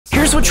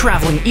Here's what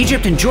traveling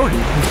Egypt and Jordan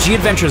with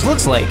Gadventures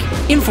looks like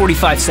in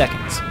 45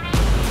 seconds.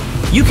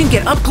 You can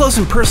get up close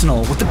and personal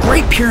with the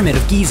Great Pyramid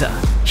of Giza.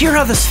 Hear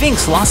how the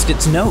Sphinx lost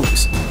its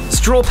nose.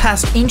 Stroll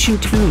past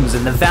ancient tombs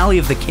in the Valley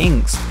of the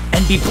Kings,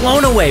 and be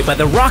blown away by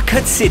the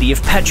rock-cut city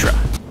of Petra.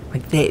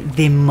 Like,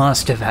 they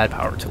must have had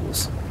power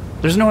tools.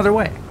 There's no other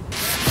way.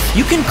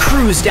 You can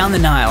cruise down the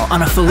Nile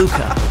on a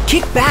felucca,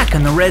 kick back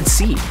on the Red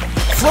Sea,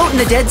 float in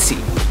the Dead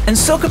Sea, and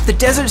soak up the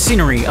desert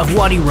scenery of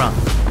Wadi Rum.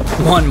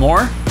 Want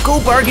more?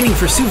 Go bargaining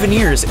for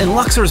souvenirs in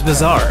Luxor's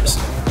bazaars,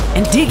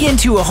 and dig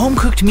into a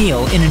home-cooked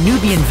meal in a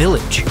Nubian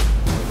village.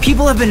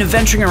 People have been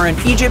adventuring around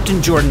Egypt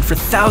and Jordan for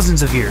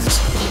thousands of years,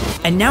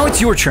 and now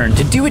it's your turn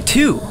to do it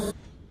too.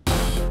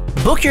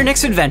 Book your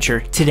next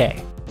adventure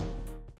today.